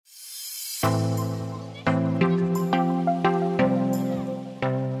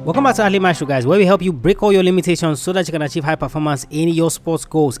Welcome back to Athlete Maestro, guys, where we help you break all your limitations so that you can achieve high performance in your sports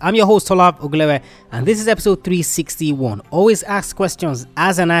goals. I'm your host, Tolab Ogulewe, and this is episode 361. Always ask questions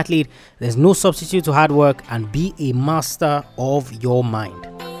as an athlete. There's no substitute to hard work, and be a master of your mind.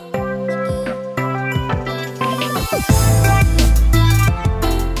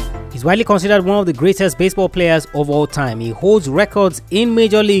 He's widely considered one of the greatest baseball players of all time. He holds records in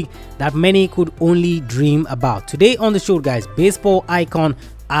Major League that many could only dream about. Today on the show, guys, baseball icon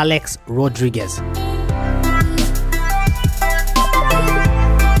Alex Rodriguez.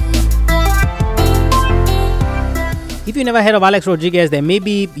 If you never heard of Alex Rodriguez, then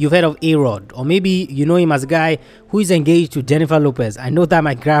maybe you've heard of A-Rod, or maybe you know him as a guy who is engaged to Jennifer Lopez. I know that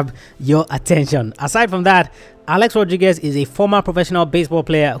might grab your attention. Aside from that, Alex Rodriguez is a former professional baseball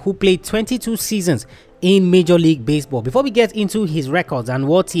player who played 22 seasons in Major League Baseball. Before we get into his records and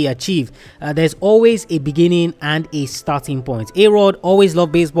what he achieved, there's always a beginning and a starting point. A-Rod always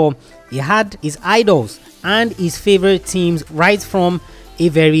loved baseball. He had his idols and his favorite teams right from a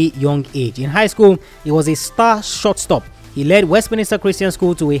very young age. In high school, he was a star shortstop. He led Westminster Christian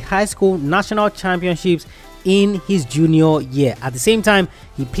School to a high school national championships in his junior year. At the same time,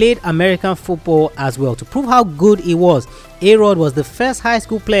 he played American football as well. To prove how good he was, A-Rod was the first high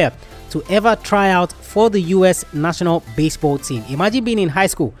school player to ever try out for the US national baseball team. Imagine being in high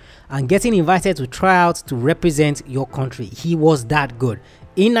school and getting invited to try out to represent your country. He was that good.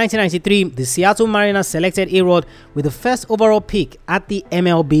 In 1993, the Seattle Mariners selected A-Rod with the first overall pick at the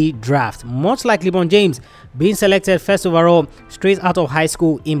MLB draft. Much like LeBron James being selected first overall straight out of high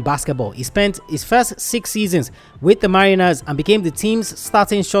school in basketball, he spent his first 6 seasons with the Mariners and became the team's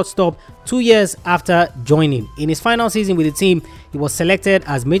starting shortstop 2 years after joining. In his final season with the team, he was selected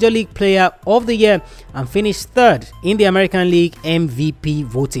as Major League Player of the Year and finished third in the American League MVP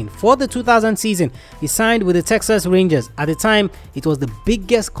voting. For the 2000 season, he signed with the Texas Rangers. At the time, it was the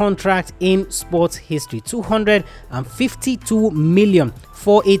biggest contract in sports history, $252 million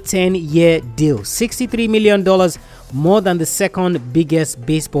for a 10-year deal, $63 million more than the second biggest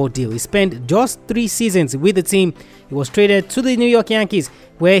baseball deal. He spent just 3 seasons with the team. He was traded to the New York Yankees,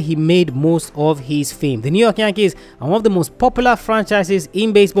 where he made most of his fame. The New York Yankees are one of the most popular franchises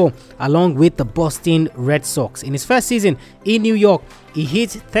in baseball, along with the Boston Red Sox. In his first season in New York, he hit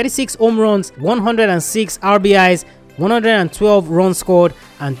 36 home runs, 106 RBIs, 112 runs scored,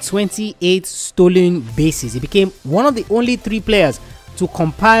 and 28 stolen bases. He became one of the only 3 players to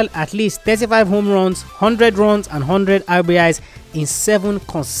compile at least 35 home runs, 100 runs, and 100 RBIs in 7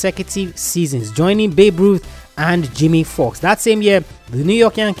 consecutive seasons, joining Babe Ruth and Jimmy Foxx. That same year, the New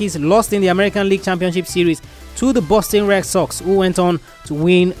York Yankees lost in the American League Championship Series to the Boston Red Sox, who went on to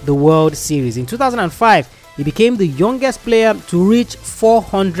win the World Series. In 2005, he became the youngest player to reach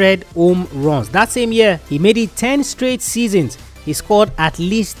 400 home runs. That same year, he made it 10 straight seasons. He scored at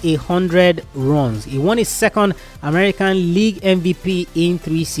least 100 runs. He won his second American League MVP in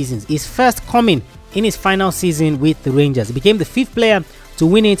 3 seasons. His first coming in his final season with the Rangers. He became the 5th player to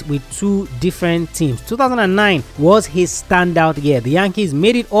win it with 2 different teams. 2009 was his standout year. The Yankees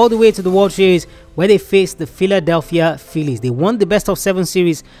made it all the way to the World Series, where they faced the Philadelphia Phillies. They won the best of 7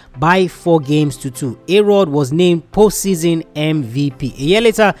 series by 4-2. A-Rod was named postseason MVP. A year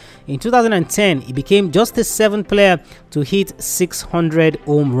later, in 2010, he became just the 7th player to hit 600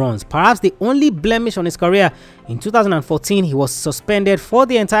 home runs. Perhaps the only blemish on his career, in 2014, he was suspended for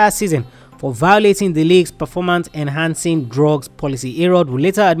the entire season for violating the league's performance-enhancing drugs policy. A-Rod will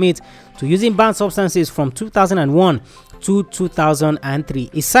later admit to using banned substances from 2001 to 2003.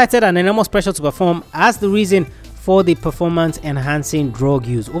 He cited an enormous pressure to perform as the reason for the performance-enhancing drug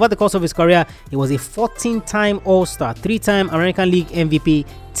use. Over the course of his career, he was a 14-time All-Star, 3-time American League MVP,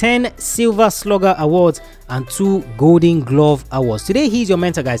 10 Silver Slugger Awards, and 2 Golden Glove Awards. Today, he's your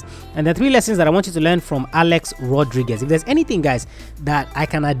mentor, guys, and there are 3 lessons that I want you to learn from Alex Rodriguez. If there's anything, guys, that I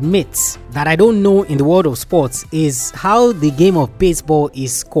can admit that I don't know in the world of sports, is how the game of baseball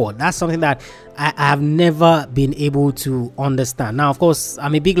is scored. That's something that I have never been able to understand. Now, of course,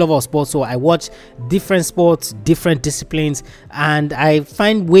 I'm a big lover of sports, so I watch different sports, different disciplines, and I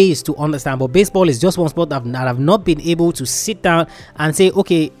find ways to understand. But baseball is just one sport that I've not been able to sit down and say,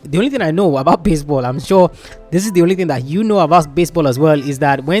 okay, the only thing I know about baseball, I'm sure this is the only thing that you know about baseball as well, is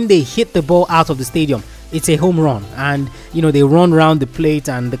that when they hit the ball out of the stadium, it's a home run, and they run around the plate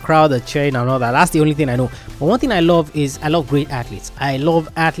and the crowd are cheering and all that. That's the only thing I know. But one thing I love is I love great athletes. I love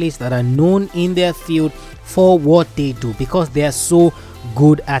athletes that are known in their field for what they do, because they are so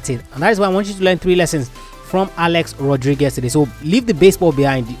good at it. And that is why I want you to learn 3 lessons from Alex Rodriguez today. So leave the baseball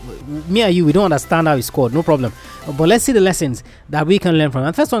behind. Me and you, we don't understand how he scored, no problem. But let's see the lessons that we can learn from.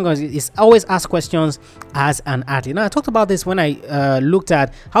 And first one, guys, is always ask questions as an athlete. Now, I talked about this when I looked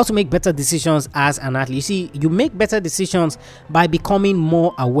at how to make better decisions as an athlete. You see, you make better decisions by becoming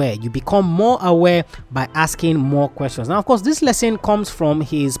more aware. You become more aware by asking more questions. Now, of course, this lesson comes from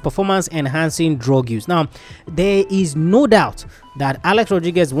his performance enhancing drug use. Now, there is no doubt that Alex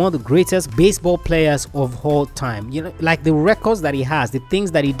Rodriguez is one of the greatest baseball players of all time. You know, like the records that he has, the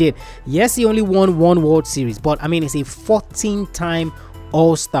things that he did. Yes, he only won one World Series, but I mean, it's a 14-time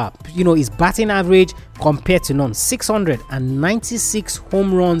All-Star. You know, his batting average compared to none, 696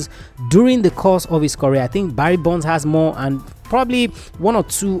 home runs during the course of his career. I think Barry Bonds has more, and probably one or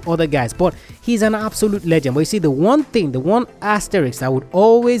two other guys, but he's an absolute legend. But you see, the one asterisk that would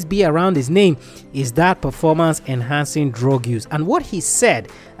always be around his name is that performance enhancing drug use. And what he said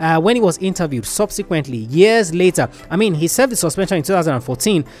when he was interviewed subsequently years later, I mean, he served the suspension in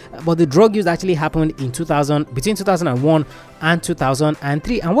 2014, but the drug use actually happened in between 2001 and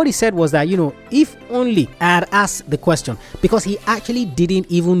 2003. And what he said was that, you know, if only I had asked the question, because he actually didn't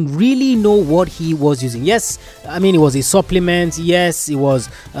even really know what he was using. Yes, I mean, it was a supplement. Yes, it was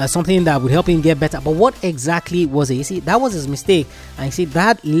something that would help him get better, but what exactly was it? You see, that was his mistake, and you see,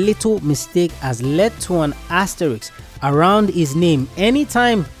 that little mistake has led to an asterisk around his name.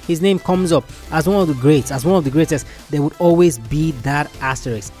 Anytime his name comes up as one of the greats, as one of the greatest, there would always be that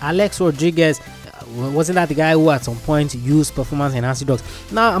asterisk. Alex Rodriguez, wasn't that the guy who at some point used performance enhancing drugs?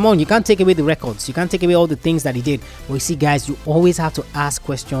 Now, Amon, you can't take away the records, you can't take away all the things that he did, but you see, guys, you always have to ask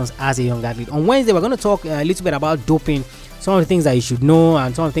questions as a young athlete. On Wednesday, we're going to talk a little bit about doping, some of the things that you should know,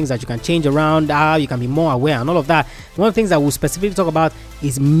 and some of the things that you can change around, how you can be more aware, and all of that. One of the things that we'll specifically talk about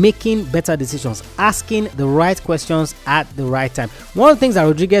is making better decisions, asking the right questions at the right time. One of the things that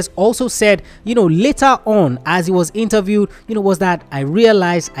Rodriguez also said, you know, later on as he was interviewed, you know, was that I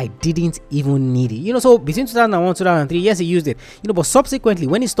realized I didn't even need it. You know, so between 2001 2003, yes, he used it, you know, but subsequently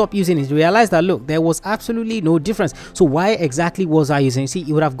when he stopped using it, he realized that, look, there was absolutely no difference. So why exactly was I using it? See,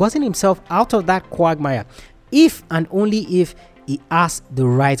 he would have gotten himself out of that quagmire if and only if he asked the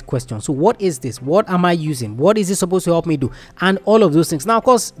right question. So what is this? What am I using? What is it supposed to help me do? And all of those things. Now, of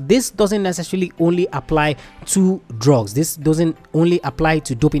course, this doesn't necessarily only apply to drugs. This doesn't only apply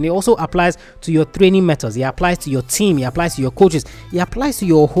to doping. It also applies to your training methods. It applies to your team. It applies to your coaches. It applies to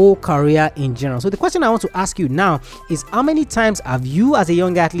your whole career in general. So the question I want to ask you now is, how many times have you as a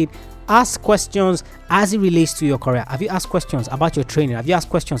young athlete ask questions as it relates to your career? Have you asked questions about your training? Have you asked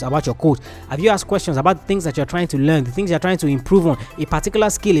questions about your coach? Have you asked questions about the things that you're trying to learn, the things you're trying to improve on, a particular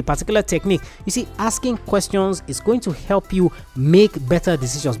skill, a particular technique? You see, asking questions is going to help you make better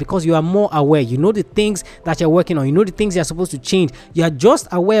decisions because you are more aware. You know the things that you're working on. You know the things you're supposed to change. You are just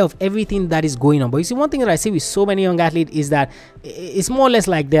aware of everything that is going on. But you see, one thing that I see with so many young athletes is that it's more or less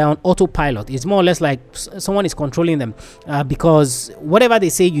like they're on autopilot. It's more or less like someone is controlling them because whatever they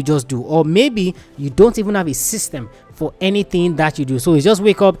say, you just do. Or maybe you don't even have a system for anything that you do. So it's just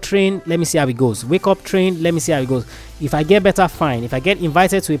wake up, train, let me see how it goes. Wake up, train, let me see how it goes. If I get better, fine. If I get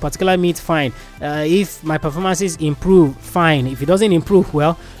invited to a particular meet, fine. If my performances improve, fine. If it doesn't improve,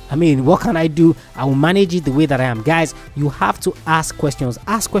 well, I mean, what can I do? I will manage it the way that I am. Guys, you have to ask questions.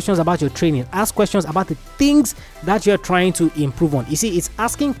 Ask questions about your training. Ask questions about the things that you're trying to improve on. You see, it's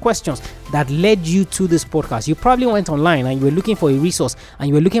asking questions that led you to this podcast. You probably went online and you were looking for a resource and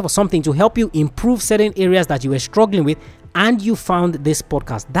you were looking for something to help you improve certain areas that you were struggling with, and you found this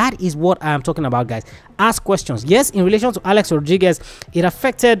podcast. That is what I am talking about, guys. Ask questions. Yes, in relation to Alex Rodriguez, it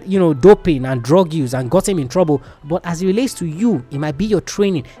affected, doping and drug use and got him in trouble. But as it relates to you, it might be your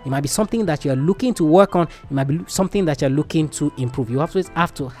training. It might be something that you're looking to work on. It might be something that you're looking to improve. You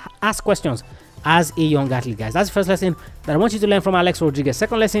have to ask questions as a young athlete, guys. That's the first lesson that I want you to learn from Alex Rodriguez.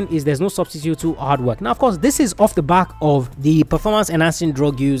 Second lesson is there's no substitute to hard work. Now, of course, this is off the back of the performance enhancing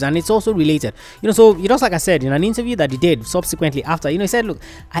drug use, and it's also related. So just like I said in an interview that he did subsequently after, he said, look,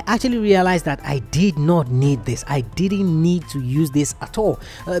 I actually realized that I did not need this. I didn't need to use this at all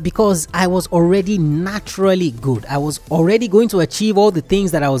because I was already naturally good. I was already going to achieve all the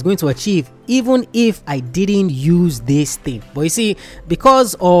things that I was going to achieve, even if I didn't use this thing. But you see,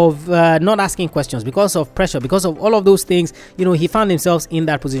 because of not asking questions, because of pressure, because of all of those things, he found himself in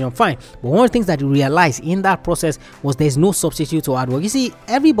that position. Fine. But one of the things that he realized in that process was there's no substitute to hard work. You see,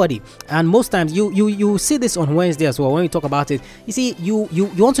 everybody, and most times you see this on Wednesday as well when we talk about it. You see, you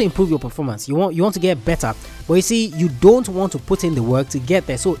want to improve your performance. You want to get better. But you see, you don't want to put in the work to get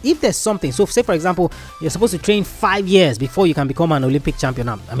there. So if there's something, so say for example, you're supposed to train 5 years before you can become an Olympic champion.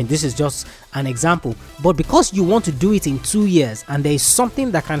 I mean, this is just an example. But because you want to do it in 2 years and there is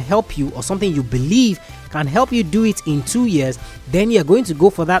something that can help you or something you you believe can help you do it in 2 years, then you're going to go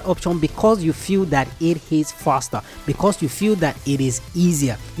for that option because you feel that it is faster, because you feel that it is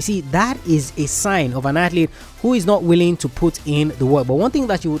easier. You see, that is a sign of an athlete who is not willing to put in the work. But one thing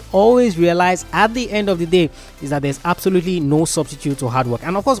that you would always realize at the end of the day is that there's absolutely no substitute to hard work.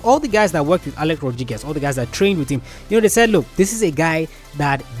 And of course, all the guys that worked with Alex Rodriguez, all the guys that trained with him, they said, look, this is a guy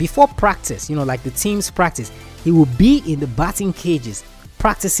that before practice, like the team's practice, he will be in the batting cages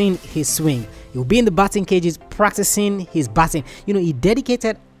practicing his swing. He'll be in the batting cages practicing his batting. He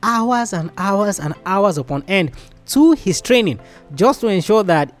dedicated hours and hours and hours upon end to his training just to ensure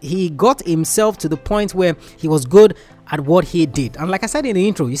that he got himself to the point where he was good at what he did. And like I said in the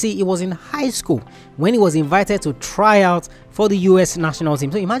intro, you see, he was in high school when he was invited to try out for the US national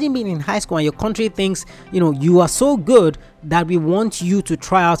team. So imagine being in high school and your country thinks, you are so good that we want you to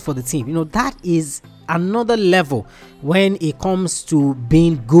try out for the team. That is another level when it comes to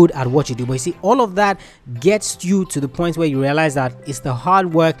being good at what you do. But you see, all of that gets you to the point where you realize that it's the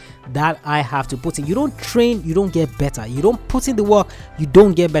hard work that I have to put in. You don't train, you don't get better. You don't put in the work, you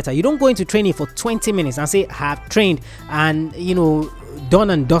don't get better. You don't go into training for 20 minutes and say, I have trained and done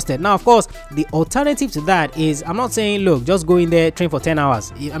and dusted. Now, of course, the alternative to that is, I'm not saying, look, just go in there, train for 10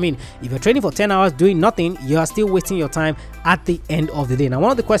 hours. I mean, if you're training for 10 hours doing nothing, you are still wasting your time at the end of the day. Now,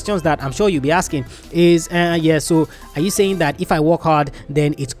 one of the questions that I'm sure you'll be asking is, so are you saying that if I work hard,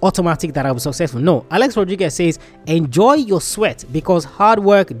 then it's automatic that I'll be successful? No. Alex Rodriguez says, enjoy your sweat because hard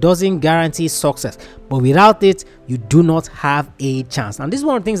work doesn't guarantee success. But without it, you do not have a chance. And this is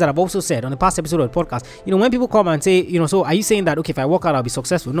one of the things that I've also said on the past episode of the podcast. When people come and say, so are you saying that, okay, if I work out, I'll be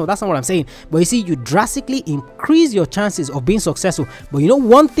successful? No, that's not what I'm saying. But you see, you drastically increase your chances of being successful. But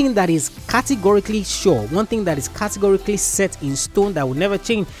one thing that is categorically sure, one thing that is categorically set in stone that will never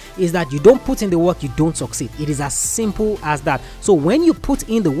change is that you don't put in the work, you don't succeed. It is as simple as that. So when you put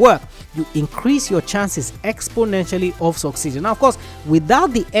in the work, you increase your chances exponentially of succeeding. Now, of course,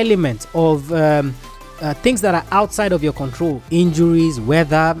 without the element of things that are outside of your control, injuries,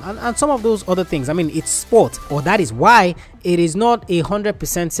 weather, and some of those other things. I mean, it's sport, or that is why it is not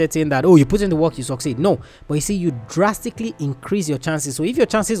 100% certain that, you put in the work, you succeed. No, but you see, you drastically increase your chances. So if your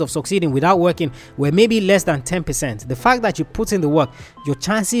chances of succeeding without working were maybe less than 10%, the fact that you put in the work, your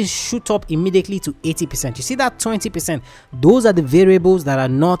chances shoot up immediately to 80%. You see that 20%, those are the variables that are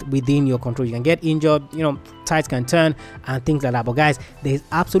not within your control. You can get injured, tides can turn and things like that. But guys, there's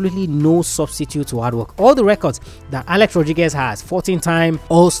absolutely no substitute to hard work. All the records that Alex Rodriguez has, 14-time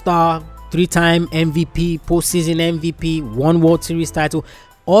All-Star, 3-time MVP, postseason MVP, 1 World Series title,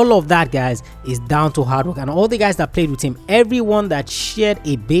 all of that, guys, is down to hard work. And all the guys that played with him, everyone that shared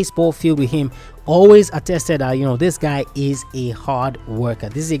a baseball field with him, always attested that this guy is a hard worker.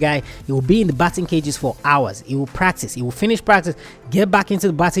 This is a guy, he will be in the batting cages for hours. He will practice, he will finish practice, get back into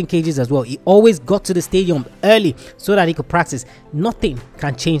the batting cages as well. He always got to the stadium early so that he could practice. Nothing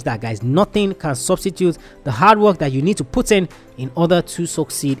can change that, guys. Nothing can substitute the hard work that you need to put in order to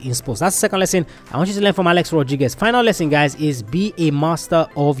succeed in sports. That's the second lesson I want you to learn from Alex Rodriguez. Final lesson, guys, is be a master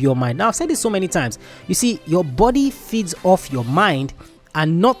of your mind. Now, I've said this so many times. You see, your body feeds off your mind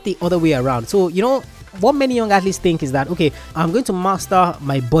and not the other way around. So, what many young athletes think is that, okay, I'm going to master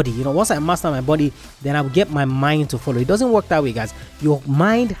my body. Once I master my body, then I'll get my mind to follow. It doesn't work that way, guys. Your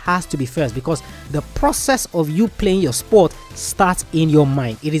mind has to be first because the process of you playing your sport starts in your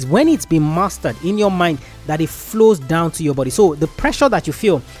mind. It is when it's been mastered in your mind that it flows down to your body. So the pressure that you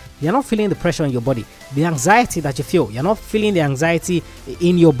feel, you're not feeling the pressure in your body. The anxiety that you feel, you're not feeling the anxiety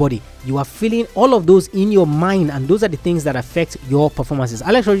in your body. You are feeling all of those in your mind, and those are the things that affect your performances.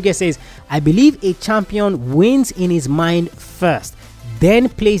 Alex Rodriguez says, I believe a champion wins in his mind first, then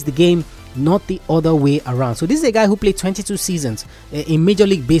plays the game, not the other way around. So this is a guy who played 22 seasons in Major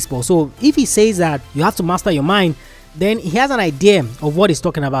League Baseball. So if he says that you have to master your mind, then he has an idea of what he's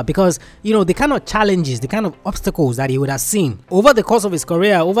talking about, because the kind of challenges, the kind of obstacles that he would have seen over the course of his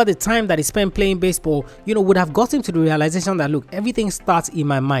career, over the time that he spent playing baseball, would have got him to the realization that, look, everything starts in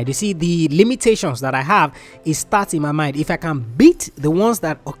my mind. You see, the limitations that I have, it starts in my mind. If I can beat the ones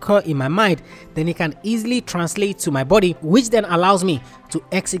that occur in my mind, then it can easily translate to my body, which then allows me to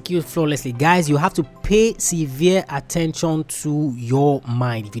execute flawlessly. Guys, you have to pay severe attention to your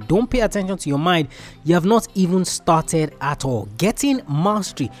mind. If you don't pay attention to your mind, you have not even started at all. Getting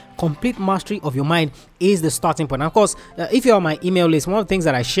mastery, complete mastery of your mind is the starting point. And of course, if you're on my email list, one of the things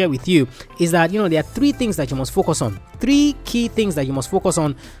that I share with you is that, there are 3 things that you must focus on. 3 key things that you must focus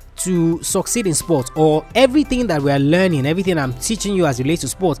on to succeed in sports, or everything that we are learning, everything I'm teaching you as it relates to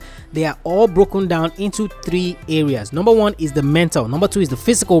sports, they are all broken down into 3 areas. Number 1 is the mental, number 2 is the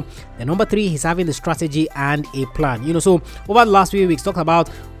physical, and number 3 is having the strategy and a plan. So over the last few weeks, talked about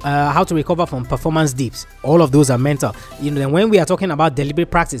how to recover from performance dips. All of those are mental. Then when we are talking about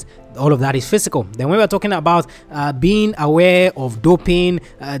deliberate practice, all of that is physical. Then when we're talking about being aware of doping,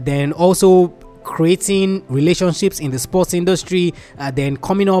 then also creating relationships in the sports industry, then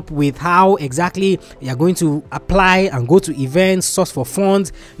coming up with how exactly you're going to apply and go to events, source for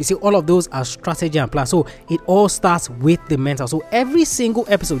funds. You see, all of those are strategy and plan. So it all starts with the mental. So every single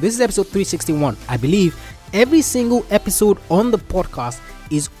episode, this is episode 361, I believe, every single episode on the podcast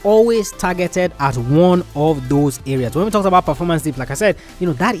is always targeted at one of those areas. When we talk about performance dips, like I said,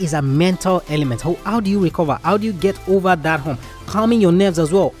 that is a mental element. How do you recover? How do you get over that hump? Calming your nerves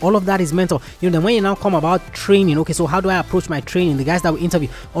as well. All of that is mental. Then when you now come about training, okay, so how do I approach my training? The guys that we interview,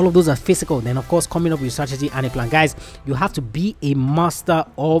 all of those are physical. Then of course, coming up with strategy and a plan. Guys, you have to be a master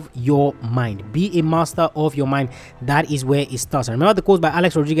of your mind. Be a master of your mind. That is where it starts. And remember the quote by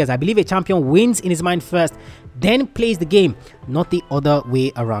Alex Rodriguez, I believe a champion wins in his mind first, then plays the game, not the other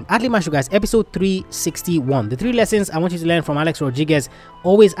way around. Athlete Maestro, guys, episode 361. The 3 lessons I want you to learn from Alex Rodriguez.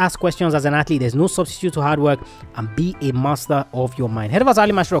 Always ask questions as an athlete. There's no substitute to hard work, and be a master of your mind. Head over to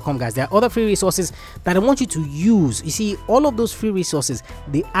athletemaestro.com, guys. There are other free resources that I want you to use. You see, all of those free resources,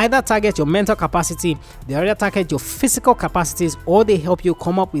 they either target your mental capacity, they either target your physical capacities, or they help you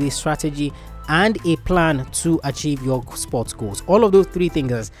come up with a strategy and a plan to achieve your sports goals. All of those 3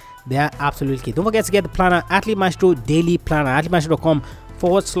 things, they are absolutely key. Don't forget to get the planner, Athlete Maestro Daily Planner,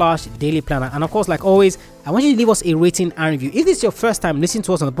 athletemaestro.com/daily planner. And of course, like always, I want you to leave us a rating and review. If this is your first time listening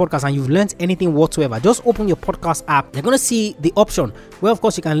to us on the podcast and you've learned anything whatsoever, just open your podcast app. You're going to see the option where, of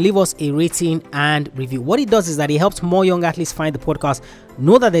course, you can leave us a rating and review. What it does is that it helps more young athletes find the podcast,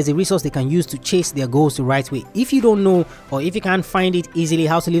 know that there's a resource they can use to chase their goals the right way. If you don't know, or if you can't find it easily,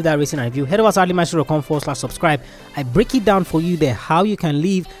 how to leave that rating and review, head over to athletemaestro.com/subscribe. I break it down for you there, how you can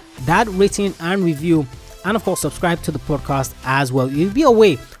leave that rating and review, and of course subscribe to the podcast as well. It'll be a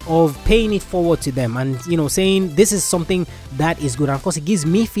way of paying it forward to them and saying this is something that is good. And of course it gives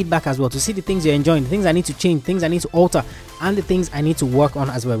me feedback as well to see the things you're enjoying, the things I need to change, things I need to alter, and the things I need to work on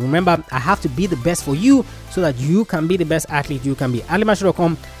as well. Remember, I have to be the best for you so that you can be the best athlete you can be.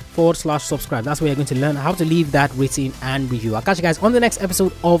 athletemaestro.com/subscribe. That's where you're going to learn how to leave that rating and review. I'll catch you guys on the next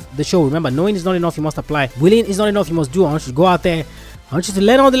episode of the show. Remember, knowing is not enough, you must apply. Willing is not enough, you must do. I want you to go out there. I want you to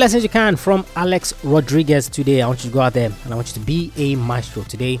learn all the lessons you can from Alex Rodriguez today. I want you to go out there and I want you to be a maestro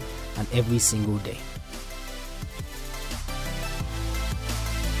today and every single day.